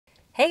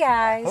Hey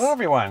guys! Hello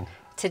everyone!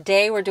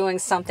 Today we're doing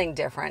something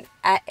different.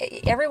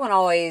 Everyone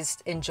always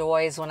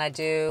enjoys when I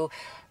do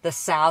the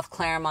South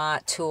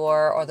Clermont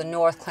tour or the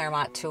North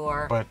Clermont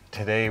tour. But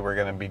today we're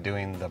going to be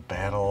doing the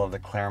Battle of the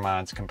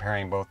Clermonts,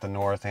 comparing both the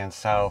North and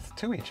South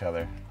to each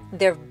other.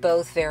 They're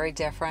both very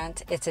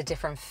different. It's a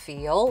different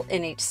feel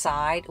in each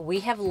side. We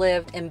have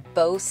lived in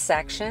both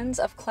sections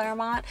of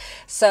Clermont,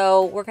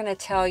 so we're going to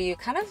tell you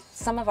kind of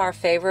some of our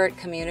favorite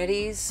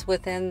communities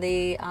within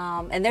the,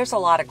 and there's a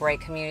lot of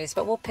great communities,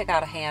 but we'll pick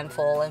out a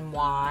handful and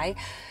why.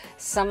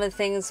 Some of the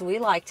things we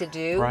like to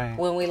do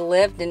when we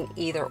lived in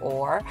either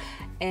or,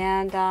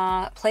 and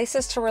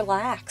places to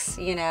relax,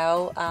 you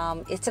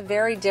know. It's a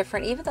very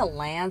different, even the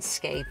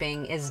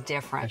landscaping is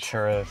different. It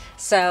sure is.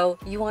 So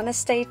you want to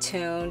stay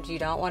tuned. You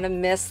don't want to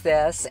miss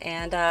this.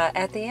 And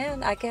at the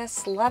end, I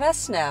guess, let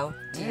us know.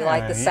 Do you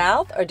like the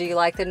South or do you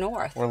like the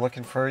North? We're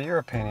looking for your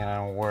opinion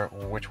on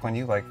which one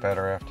you like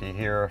better after you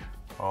hear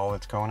all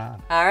that's going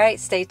on. All right,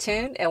 stay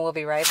tuned and we'll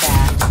be right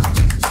back.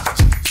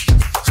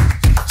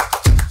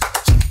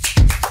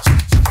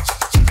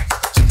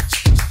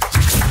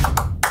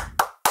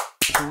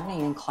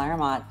 In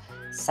Clermont,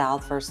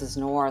 South versus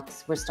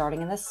North. We're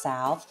starting in the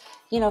South.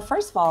 You know,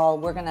 first of all,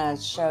 we're going to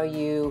show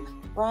you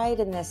right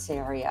in this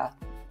area.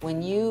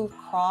 When you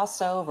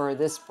cross over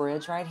this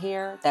bridge right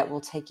here, that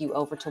will take you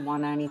over to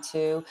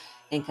 192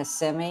 in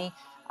Kissimmee.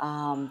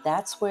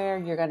 That's where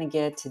you're going to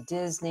get to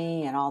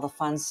Disney and all the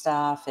fun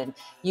stuff. And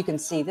you can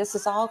see this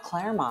is all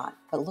Clermont,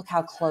 but look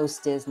how close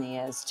Disney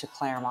is to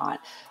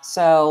Clermont.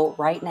 So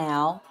right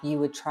now you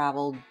would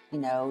travel, you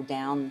know,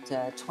 down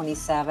to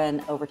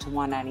 27 over to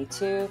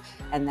 192,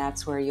 and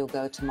that's where you'll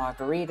go to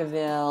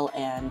Margaritaville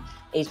and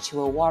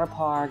H2O Water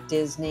Park,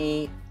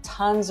 Disney,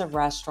 tons of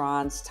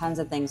restaurants, tons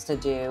of things to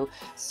do.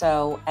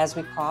 So as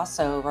we cross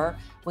over,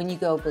 when you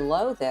go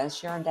below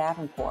this, you're in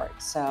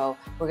Davenport. So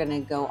we're going to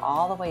go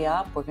all the way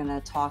up. We're going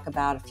to talk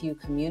about a few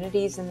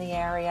communities in the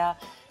area.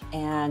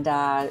 And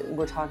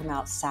we're talking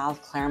about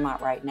South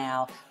Clermont right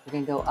now. We're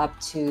going to go up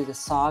to the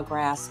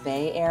Sawgrass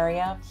Bay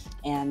area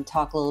and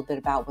talk a little bit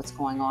about what's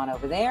going on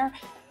over there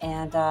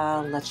and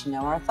let you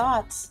know our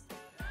thoughts.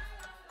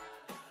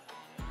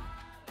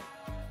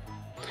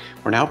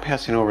 We're now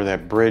passing over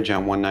that bridge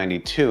on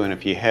 192, and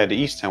if you head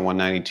east on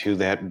 192,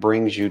 that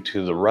brings you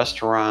to the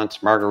restaurants,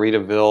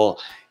 Margaritaville,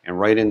 and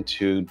right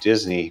into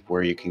Disney,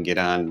 where you can get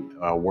on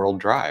World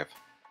Drive.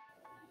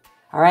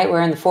 All right,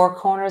 we're in the Four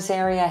Corners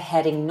area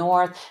heading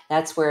north.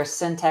 That's where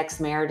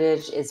Syntex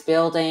Meritage is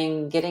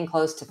building, getting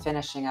close to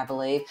finishing, I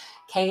believe.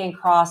 Kagan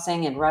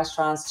Crossing and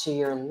restaurants to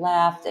your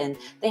left, and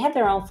they have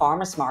their own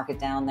farmers market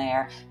down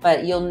there.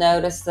 But you'll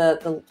notice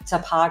the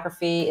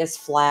topography is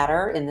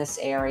flatter in this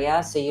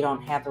area, so you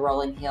don't have the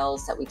rolling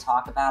hills that we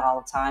talk about all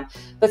the time,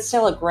 but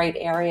still a great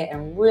area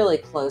and really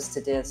close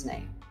to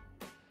Disney.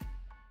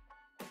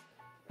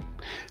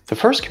 The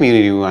first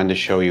community we wanted to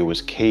show you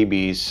was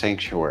KB's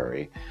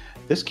Sanctuary.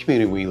 This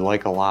community we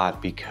like a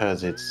lot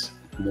because it's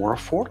more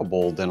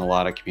affordable than a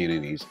lot of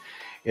communities.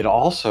 It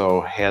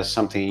also has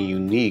something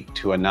unique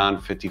to a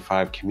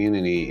non-55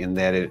 community in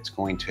that it's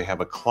going to have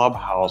a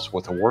clubhouse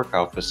with a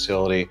workout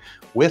facility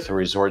with a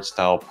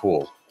resort-style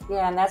pool.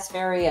 Yeah, and that's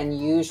very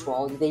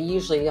unusual. They're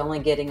usually only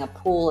getting a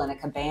pool and a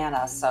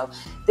cabana, so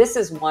this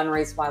is one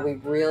reason why we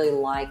really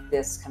like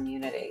this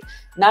community.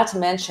 Not to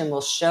mention,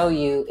 we'll show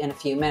you in a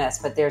few minutes,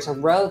 but there's a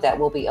road that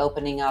will be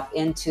opening up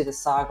into the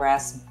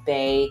Sawgrass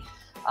Bay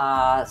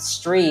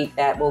street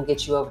that will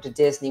get you over to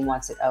Disney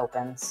once it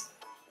opens.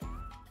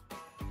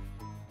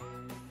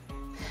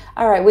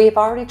 All right, we've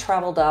already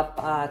traveled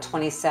up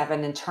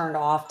 27 and turned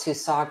off to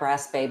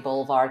Sawgrass Bay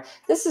Boulevard.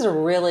 This is a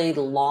really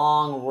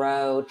long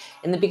road.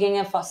 In the beginning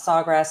of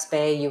Sawgrass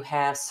Bay, you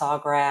have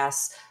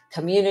Sawgrass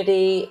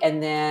Community,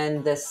 and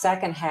then the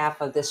second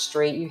half of this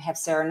street, you have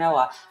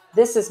Serenoa.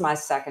 This is my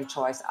second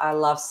choice. I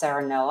love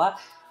Serenoa.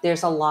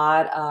 There's a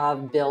lot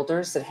of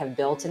builders that have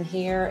built in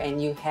here,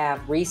 and you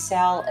have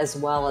resale as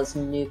well as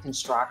new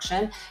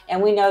construction.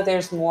 And we know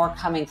there's more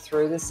coming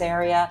through this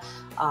area.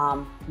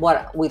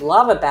 What we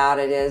love about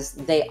it is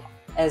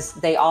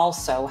they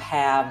also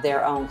have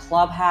their own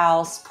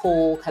clubhouse,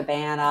 pool,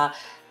 cabana.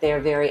 They're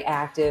very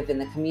active in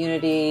the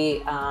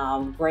community,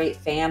 great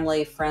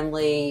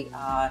family-friendly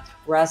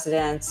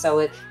residents.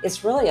 So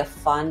it's really a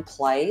fun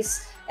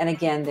place. And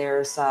again,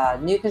 there's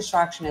new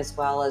construction as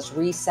well as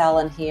resale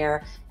in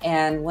here.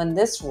 And when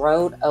this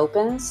road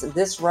opens,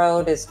 this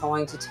road is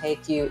going to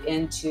take you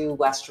into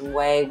Western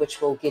Way, which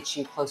will get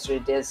you closer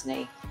to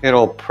Disney.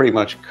 It'll pretty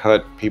much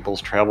cut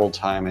people's travel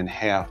time in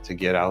half to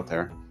get out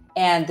there.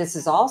 And this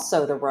is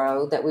also the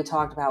road that we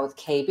talked about with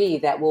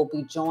KB that will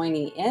be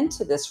joining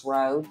into this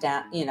road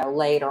down, you know,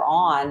 later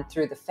on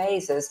through the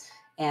phases.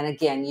 And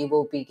again, you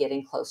will be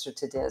getting closer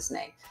to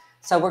Disney.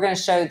 So we're going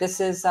to show, this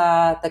is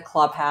the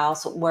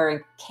clubhouse, where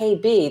in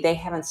KB, they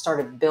haven't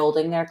started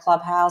building their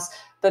clubhouse,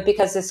 but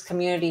because this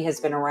community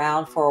has been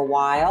around for a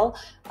while,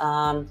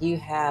 you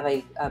have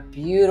a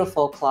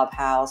beautiful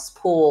clubhouse,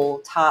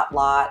 pool, tot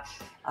lot.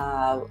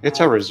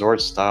 It's a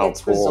resort style pool.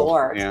 It's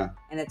resort, yeah.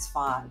 and it's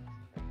fun.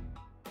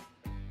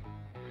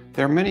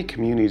 There are many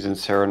communities in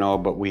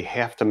Serenoa, but we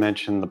have to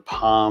mention the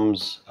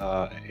Palms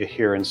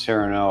here in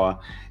Serenoa.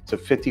 It's a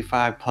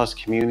 55 plus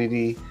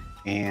community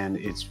and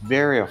it's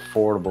very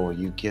affordable.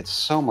 You get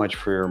so much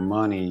for your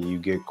money. You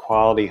get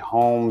quality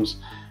homes,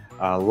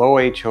 low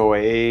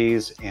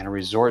HOAs, and a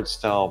resort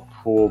style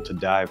pool to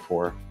dive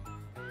for.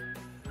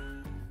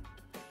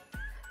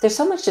 There's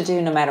so much to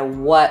do no matter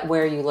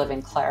where you live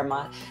in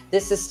Clermont.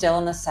 This is still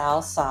in the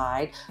south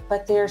side,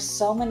 but there's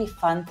so many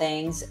fun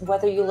things.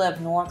 Whether you live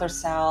north or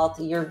south,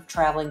 you're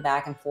traveling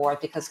back and forth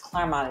because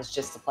Clermont is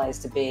just the place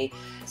to be.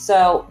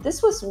 So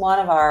this was one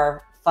of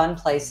our fun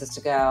places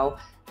to go.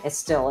 It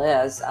still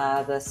is,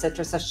 the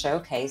Citrus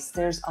Showcase.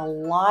 There's a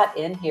lot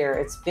in here.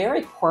 It's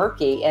very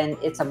quirky and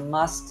it's a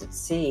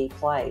must-see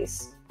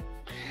place.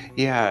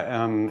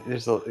 Yeah,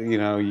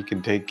 you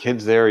can take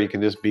kids there. You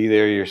can just be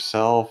there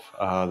yourself.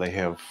 They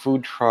have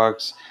food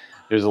trucks.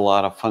 There's a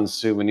lot of fun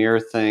souvenir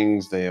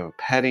things. They have a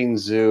petting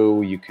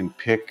zoo. You can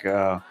pick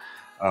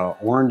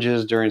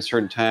oranges during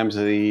certain times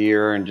of the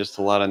year, and just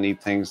a lot of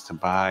neat things to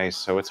buy.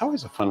 So it's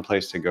always a fun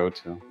place to go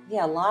to.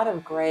 Yeah, a lot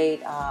of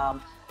great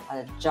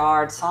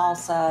jarred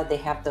salsa. They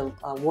have the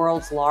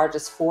world's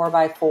largest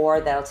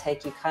 4x4 that'll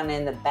take you kind of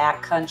in the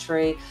back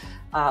country.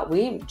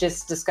 We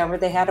just discovered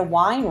they had a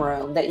wine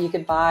room that you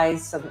could buy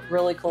some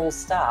really cool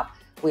stuff.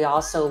 We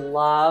also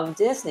love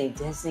Disney.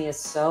 Disney is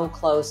so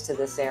close to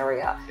this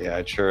area. Yeah,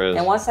 it sure is.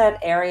 And once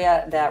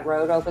that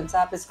road opens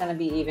up, it's going to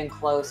be even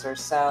closer.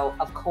 So,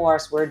 of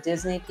course, we're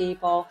Disney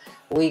people.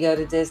 We go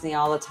to Disney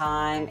all the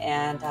time,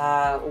 and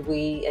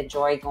we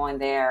enjoy going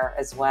there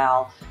as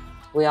well.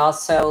 We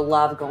also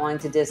love going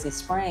to Disney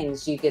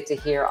Springs. You get to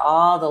hear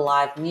all the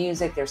live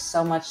music. There's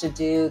so much to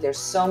do. There's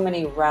so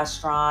many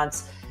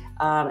restaurants.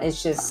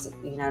 It's just,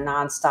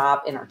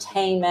 nonstop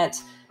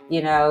entertainment.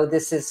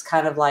 This is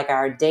kind of like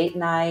our date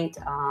night.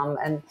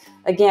 And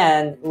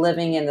again,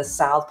 living in the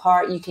south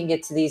part, you can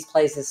get to these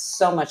places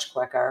so much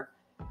quicker,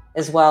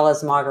 as well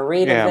as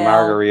Margaritaville. Yeah,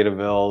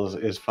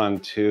 Margaritaville is fun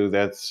too.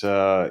 That's,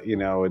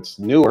 it's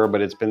newer,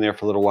 but it's been there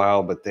for a little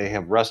while. But they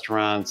have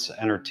restaurants,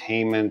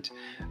 entertainment,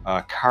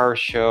 car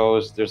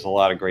shows. There's a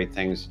lot of great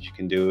things that you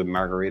can do in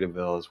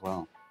Margaritaville as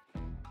well.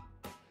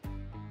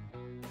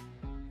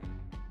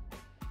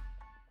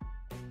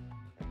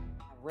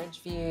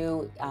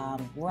 Ridgeview,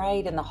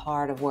 right in the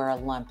heart of where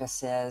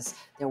Olympus is.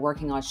 They're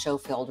working on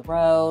Schofield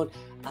Road.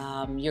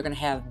 You're going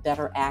to have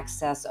better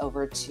access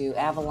over to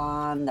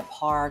Avalon, the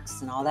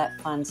parks, and all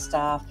that fun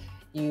stuff.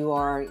 You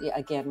are,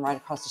 again, right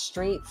across the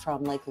street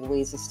from Lake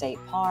Louisa State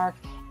Park,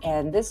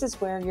 and this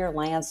is where your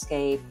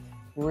landscape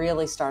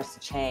really starts to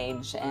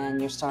change, and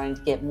you're starting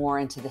to get more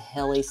into the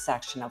hilly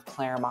section of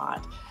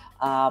Clermont.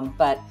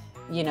 But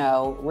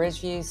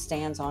Ridgeview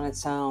stands on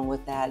its own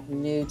with that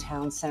new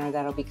town center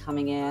that'll be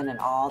coming in and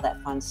all that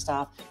fun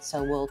stuff.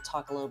 So we'll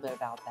talk a little bit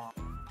about that.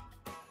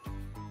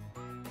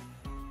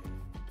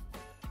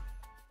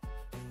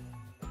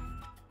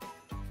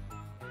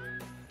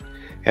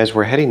 As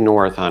we're heading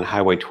north on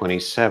Highway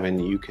 27,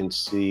 you can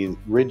see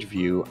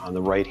Ridgeview on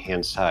the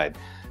right-hand side.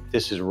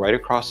 This is right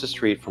across the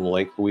street from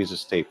Lake Louisa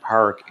State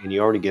Park, and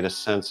you already get a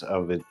sense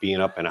of it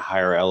being up in a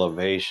higher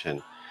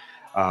elevation.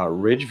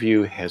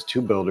 Ridgeview has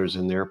two builders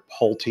in there,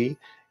 Pulte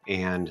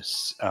and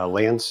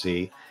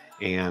Landsea,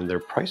 and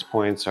their price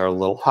points are a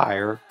little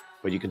higher,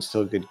 but you can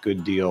still get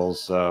good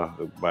deals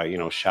by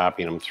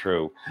shopping them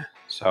through.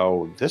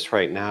 So this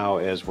right now,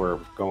 as we're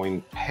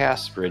going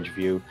past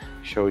Ridgeview,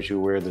 shows you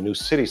where the new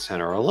city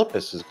center,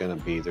 Olympus, is going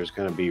to be. There's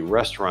going to be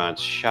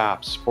restaurants,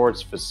 shops,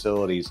 sports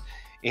facilities,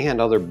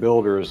 and other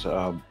builders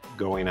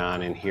going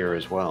on in here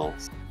as well.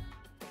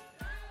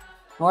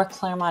 North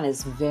Clermont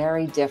is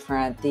very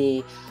different.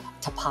 The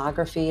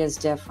topography is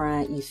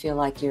different. You feel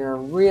like you're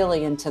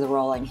really into the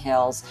rolling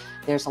hills.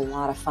 There's a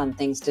lot of fun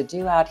things to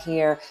do out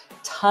here.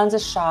 Tons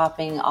of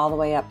shopping all the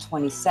way up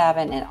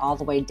 27 and all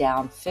the way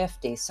down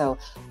 50. So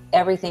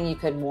everything you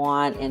could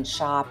want in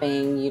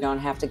shopping. You don't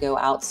have to go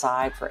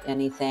outside for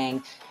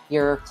anything.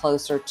 You're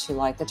closer to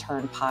like the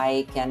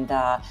Turnpike and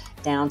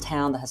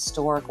downtown, the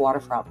historic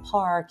waterfront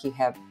park. You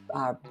have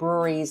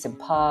breweries and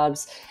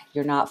pubs.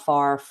 You're not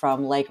far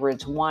from Lake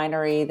Ridge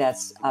Winery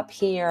that's up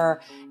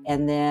here.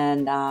 And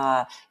then,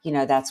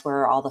 that's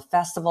where all the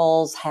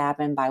festivals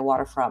happen by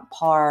Waterfront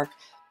Park.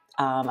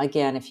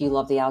 Again, if you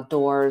love the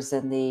outdoors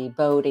and the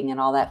boating and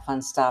all that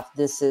fun stuff,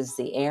 this is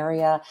the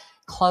area.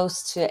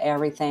 Close to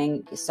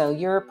everything. So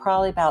you're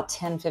probably about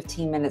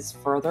 10-15 minutes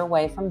further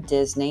away from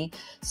Disney.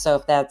 So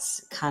if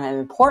that's kind of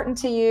important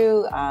to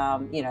you,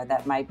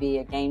 that might be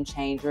a game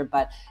changer.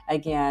 But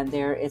again,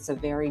 it's a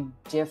very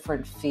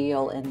different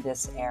feel in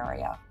this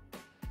area.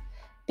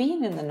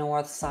 Being in the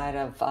north side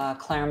of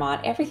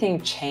Clermont,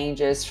 everything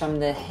changes from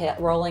the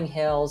rolling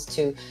hills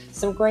to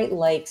some great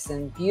lakes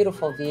and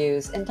beautiful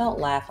views. And don't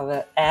laugh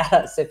at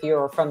us if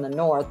you're from the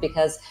north,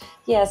 because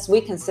Yes,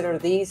 we consider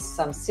these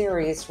some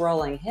serious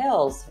rolling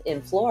hills in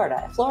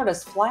Florida.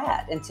 Florida's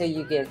flat until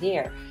you get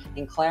here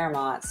in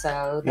Clermont.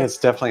 So Yeah, it's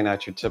definitely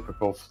not your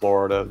typical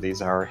Florida.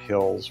 These are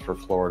hills for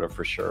Florida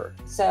for sure.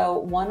 So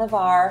one of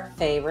our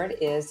favorite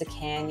is the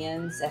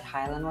canyons at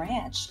Highland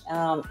Ranch.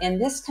 In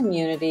this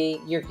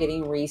community, you're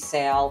getting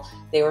resale.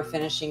 They were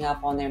finishing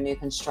up on their new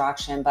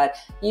construction, but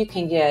you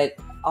can get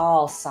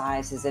all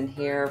sizes in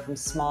here, from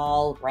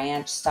small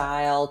ranch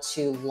style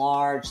to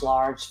large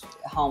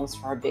homes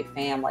for a big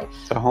family.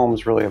 The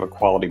homes really have a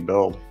quality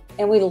build.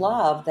 And we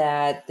love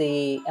that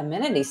the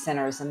amenity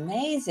center is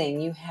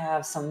amazing. You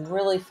have some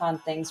really fun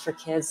things for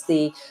kids.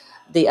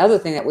 The other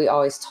thing that we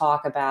always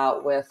talk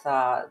about with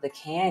the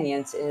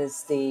canyons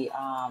is the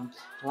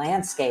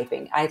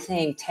landscaping. I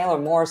think Taylor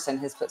Morrison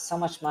has put so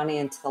much money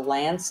into the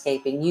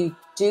landscaping. You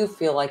do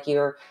feel like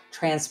you're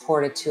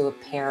transported to a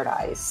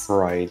paradise.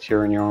 Right,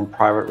 you're in your own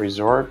private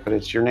resort, but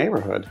it's your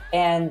neighborhood.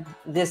 And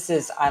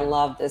I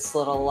love this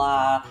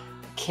little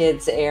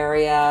kids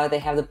area. They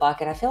have the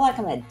bucket. I feel like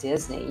I'm at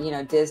Disney. You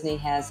know, Disney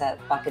has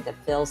that bucket that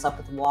fills up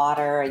with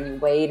water, and you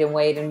wait and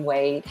wait and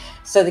wait.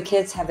 So the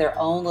kids have their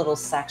own little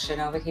section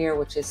over here,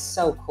 which is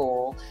so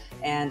cool.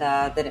 And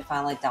then it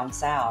finally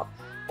dumps out.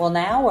 Well,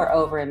 now we're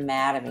over in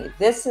Mattamy.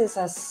 This is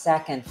a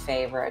second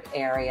favorite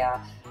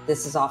area.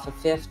 This is off of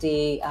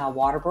 50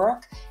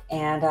 Waterbrook,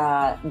 and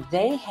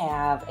they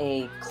have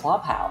a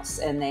clubhouse,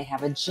 and they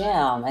have a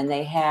gym, and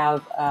they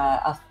have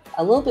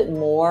a little bit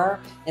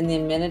more in the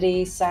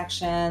amenity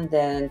section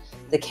than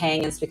the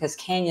canyons, because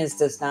canyons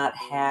does not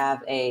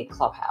have a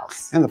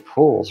clubhouse. And the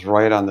pool's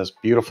right on this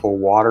beautiful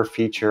water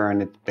feature,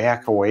 and it's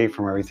back away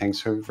from everything,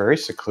 so very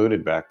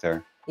secluded back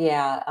there.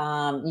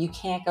 Yeah, you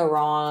can't go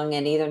wrong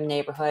in either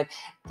neighborhood.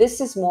 This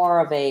is more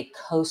of a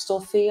coastal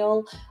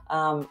feel.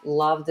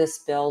 Love this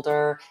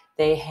builder.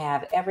 They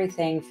have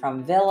everything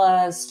from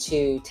villas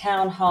to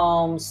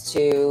townhomes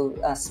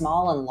to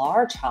small and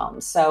large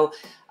homes. So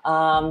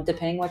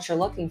depending what you're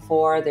looking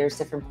for, there's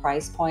different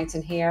price points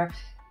in here.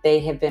 They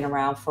have been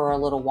around for a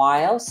little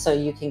while, so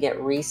you can get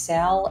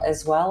resale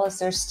as well as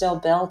they're still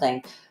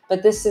building.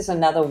 But this is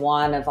another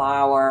one of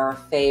our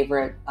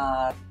favorite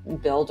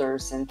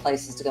builders and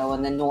places to go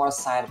in the north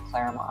side of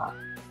Clermont.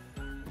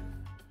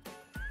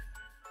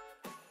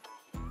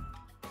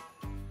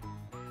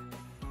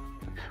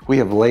 We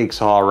have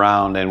lakes all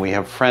around, and we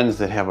have friends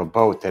that have a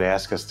boat that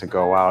ask us to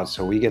go out,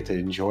 so we get to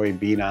enjoy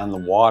being on the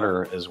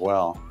water as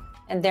well.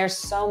 And there's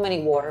so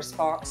many water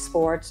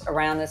sports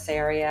around this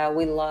area.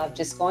 We love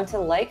just going to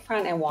the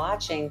lakefront and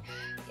watching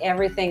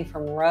everything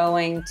from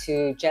rowing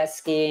to jet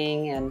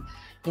skiing. And,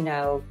 you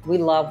know, we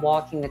love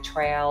walking the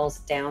trails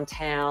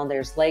downtown.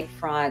 There's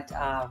lakefront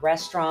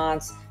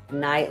restaurants,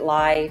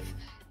 nightlife,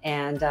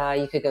 and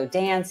you could go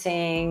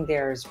dancing.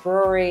 There's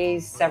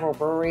breweries, several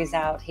breweries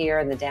out here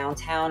in the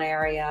downtown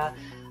area.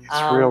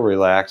 It's real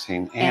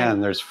relaxing,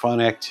 and there's fun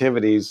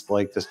activities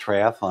like this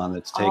triathlon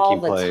that's taking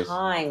place.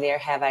 All the time they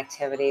have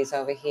activities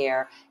over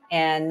here.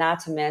 And not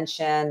to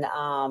mention,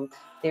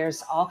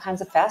 there's all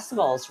kinds of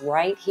festivals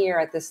right here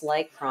at this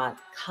lakefront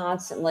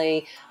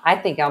constantly. I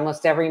think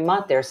almost every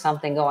month there's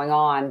something going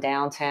on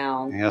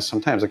downtown. Yeah,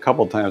 sometimes a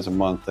couple times a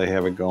month they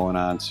have it going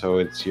on,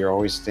 so you're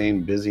always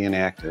staying busy and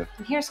active.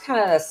 And here's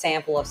kind of a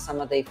sample of some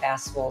of the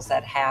festivals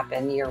that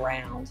happen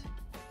year-round.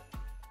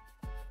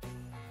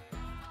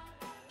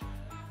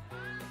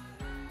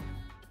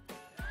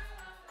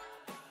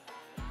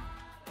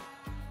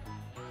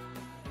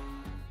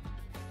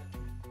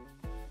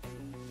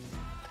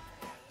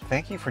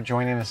 Thank you for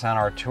joining us on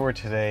our tour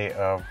today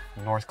of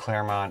North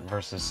Clermont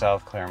versus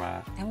South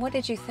Clermont. And what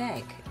did you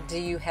think? Do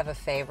you have a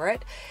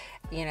favorite?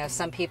 You know,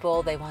 some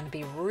people, they want to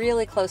be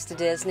really close to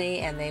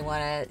Disney, and they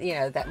want to, you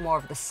know, that more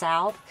of the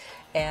South,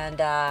 and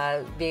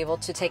be able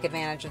to take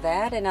advantage of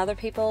that. And other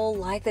people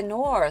like the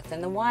North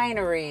and the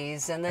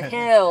wineries and the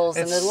hills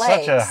and the lakes.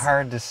 It's such a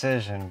hard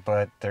decision,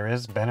 but there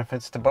is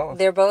benefits to both.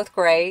 They're both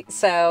great.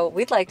 So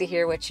we'd like to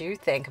hear what you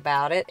think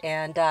about it.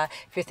 And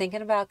if you're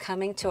thinking about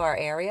coming to our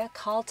area,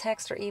 call,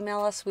 text, or email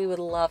us. We would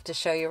love to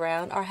show you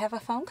around or have a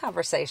phone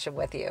conversation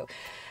with you.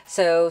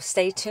 So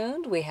stay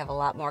tuned. We have a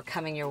lot more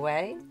coming your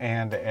way.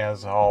 And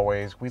as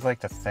always, we'd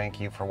like to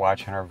thank you for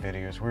watching our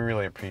videos. We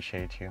really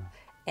appreciate you.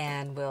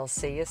 And we'll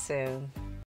see you soon.